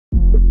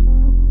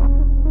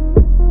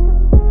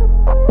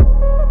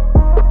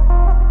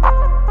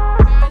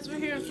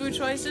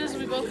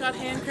got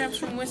hand cramps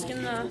from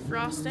whisking the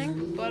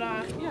frosting, but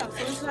yeah,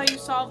 so this is how you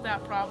solve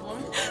that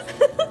problem.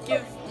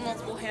 Give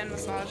multiple hand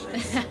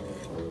massages.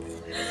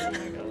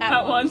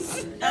 At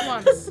once. At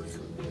once.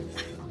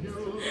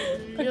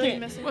 Really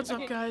missing. What's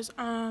up, guys?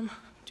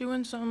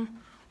 Doing some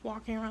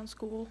walking around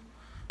school.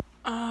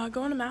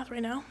 Going to math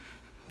right now.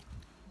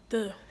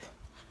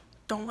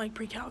 Don't like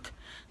pre-calc.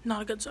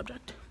 Not a good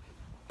subject.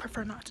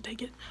 Prefer not to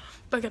take it,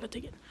 but I gotta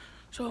take it.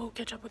 So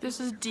catch up with this.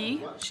 Is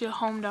D. She's a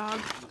home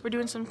dog. We're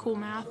doing some cool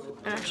math.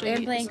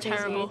 Actually, it's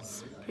terrible.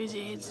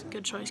 Crazy Eights.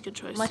 Good choice. Good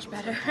choice. Much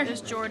better.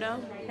 There's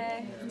Jordo.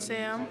 Hey. And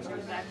Sam.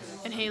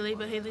 And Haley,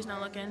 but Haley's not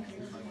looking.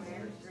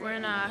 We're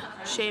in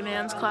Shay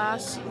Man's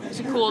class. He's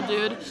a cool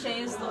dude.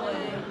 Shay is the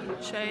way.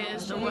 Shay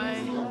is the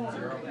way.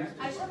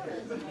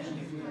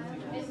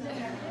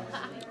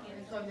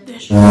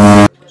 This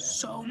is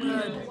so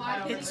good.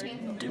 It's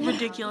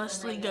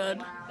ridiculously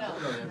good.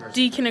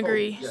 D can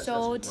agree.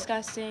 So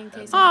disgusting.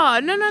 Oh,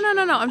 no.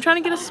 I'm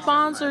trying to get a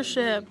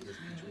sponsorship.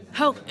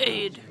 Health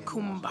Aid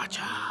Kombucha.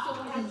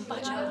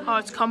 Oh,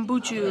 it's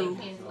kombucha.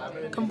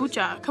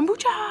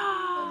 Kombucha.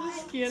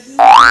 This is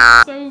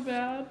so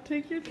bad.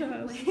 Take your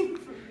test.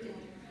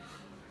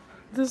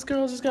 This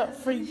girl just got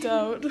freaked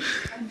out.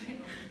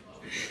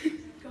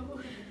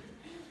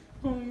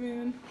 Oh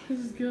man, this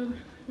is good.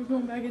 We're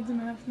going back into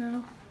math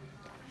now.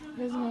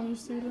 There's another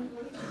student.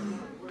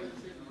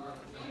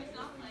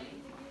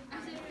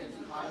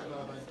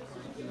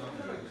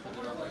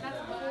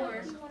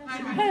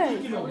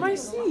 Hey, my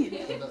seat.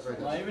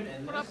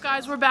 What up,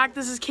 guys? We're back.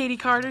 This is Katie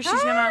Carter.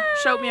 She's gonna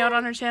shout me out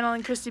on her channel,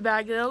 and Christy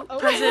Bagdale,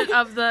 president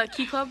of the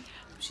Key Club.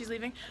 She's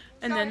leaving.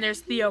 And then there's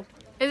Theo.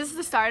 Is this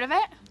the start of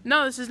it?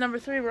 No, this is number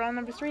 3. We're on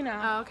number 3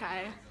 now. Oh,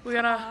 okay. We're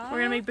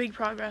gonna make big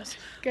progress.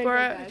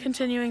 We're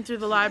continuing through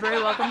the library.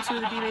 Welcome to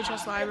the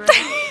BHS library,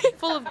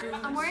 full of goons.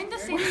 I'm wearing the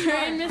same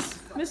We're in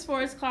Miss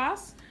Ford's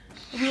class.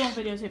 We won't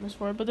videotape Miss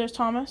Ford, but there's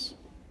Thomas.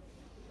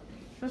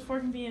 Miss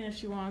Ford can be in if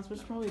she wants, but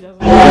she probably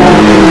doesn't.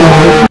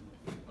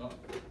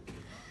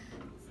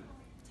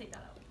 Take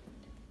that out.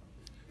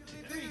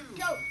 2, 3,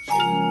 go!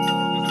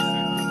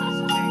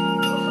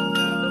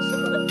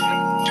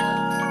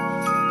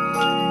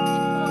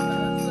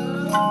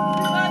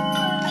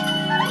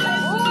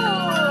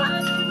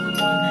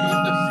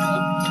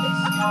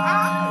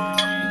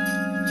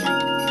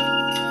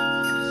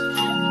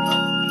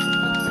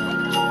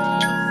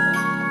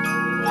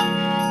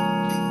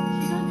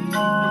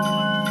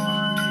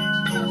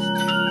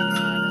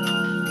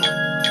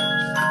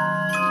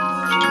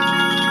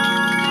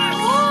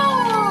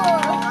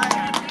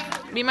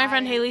 Meet my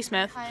friend Haley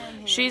Smith.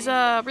 She's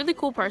a really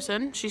cool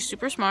person. She's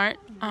super smart.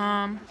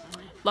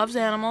 Loves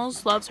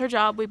animals. Loves her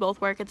job. We both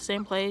work at the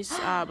same place.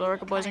 We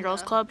work at Boys and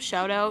Girls Club.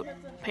 Shout out.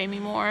 Pay me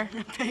more.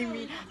 Pay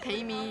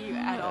me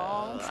at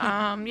all.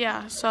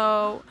 Yeah.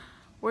 So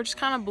we're just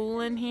kind of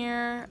booling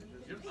here.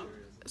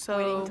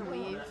 So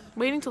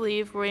waiting to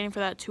leave. We're waiting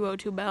for that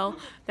 2:02 bell.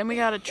 Then we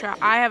got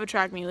I have a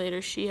track meet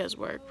later. She has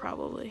work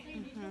probably.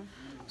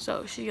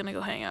 So she's gonna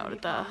go hang out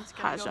at the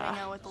Haja. Hang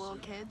out with the little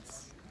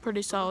kids.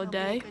 Pretty solid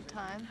day. Good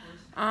time.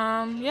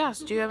 Yes.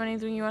 Do you have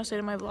anything you want to say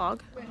to my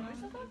vlog?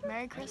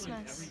 Merry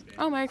Christmas.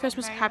 Oh, Merry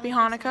Christmas. Happy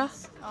Hanukkah.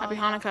 Happy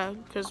Hanukkah.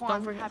 Because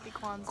don't forget. Happy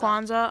Kwanzaa.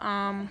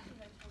 Kwanzaa.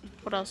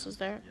 What else is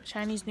there?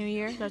 Chinese New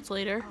Year. That's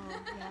later.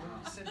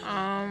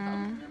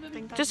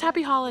 Just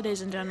happy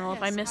holidays in general.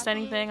 If I missed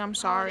anything, I'm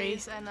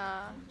sorry. And,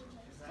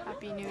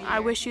 Happy New Year. I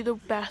wish you the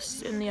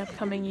best in the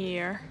upcoming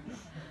year.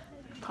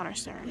 Connor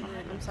staring.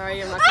 I'm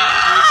sorry, I'm not gonna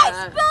use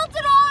that. Spilled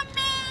it on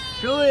me!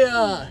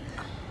 Julia!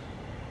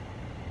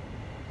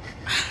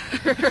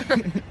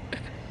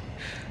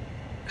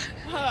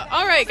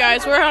 Alright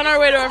guys, we're on our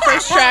way to our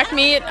first track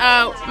meet.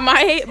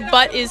 My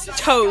butt is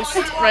toast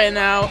right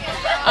now.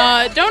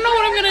 Don't know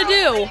what I'm gonna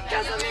do.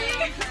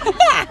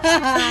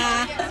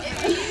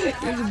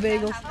 Here's a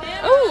bagel.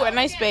 Ooh, a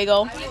nice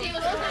bagel.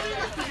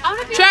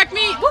 Track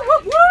meet! Whoop,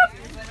 whoop, whoop.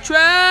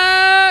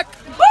 Track!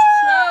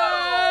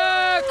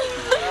 Track!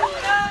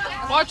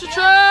 Watch the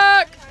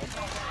track!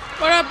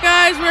 What up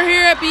guys, we're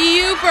here at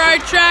BU for our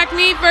track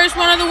meet. First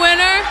one of the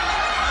winner.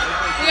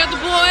 We got the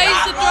boys,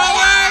 the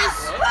throwers.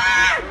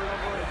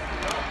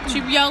 She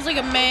yells like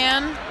a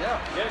man.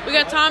 We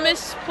got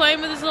Thomas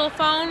playing with his little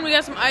phone. We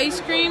got some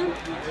ice cream.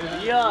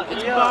 Yeah.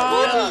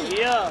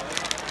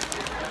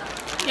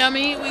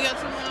 Yummy. We got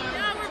some.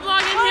 Yeah, we're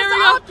vlogging. Here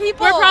we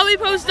go. We're probably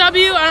post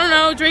W. I don't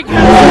know. Drake.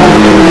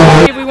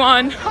 If we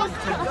won.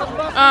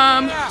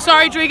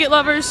 Sorry, Drake it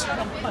lovers.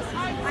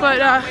 But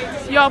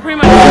y'all pretty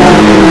much.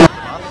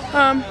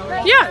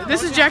 Yeah.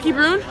 This is Jackie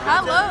Brune.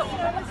 Hello.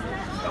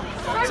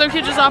 Some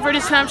kid just offered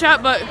his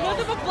Snapchat, but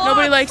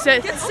nobody likes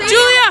it.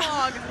 Julia!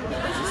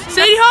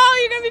 Sadie Hall,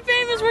 you're gonna be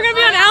famous. We're gonna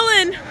be on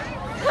Ellen.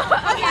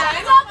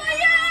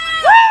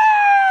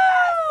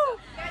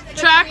 Woo!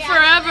 Track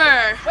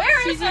forever.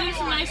 She's eating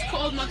some nice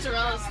cold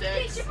mozzarella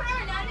sticks. Oh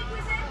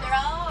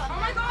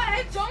my god, I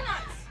have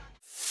donuts.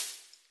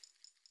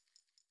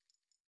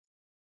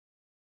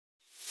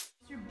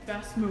 What's your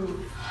best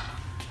move?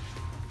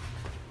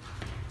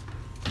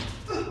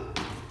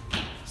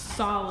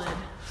 Solid.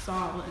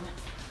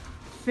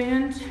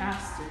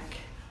 Fantastic.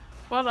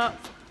 What up?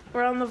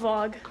 We're on the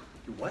vlog.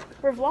 What?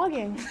 We're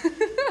vlogging.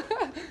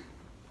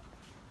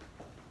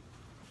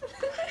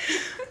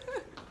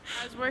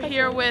 Guys, we're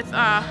here with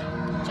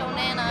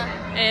Jonana.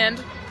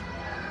 and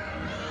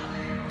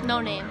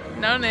No name.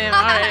 no name.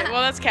 All right.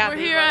 Well, that's Kathy.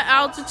 We're here at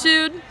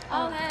altitude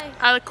Oh, hey.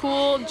 at a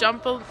cool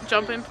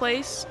jumping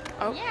place.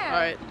 Oh. Yeah. All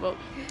right. Well,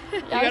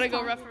 you gotta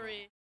go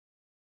referee.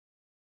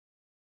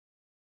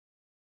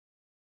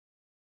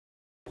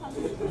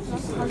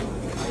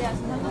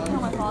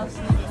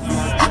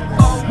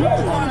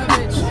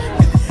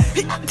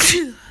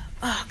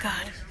 Oh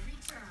God.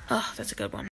 Oh, that's a good one.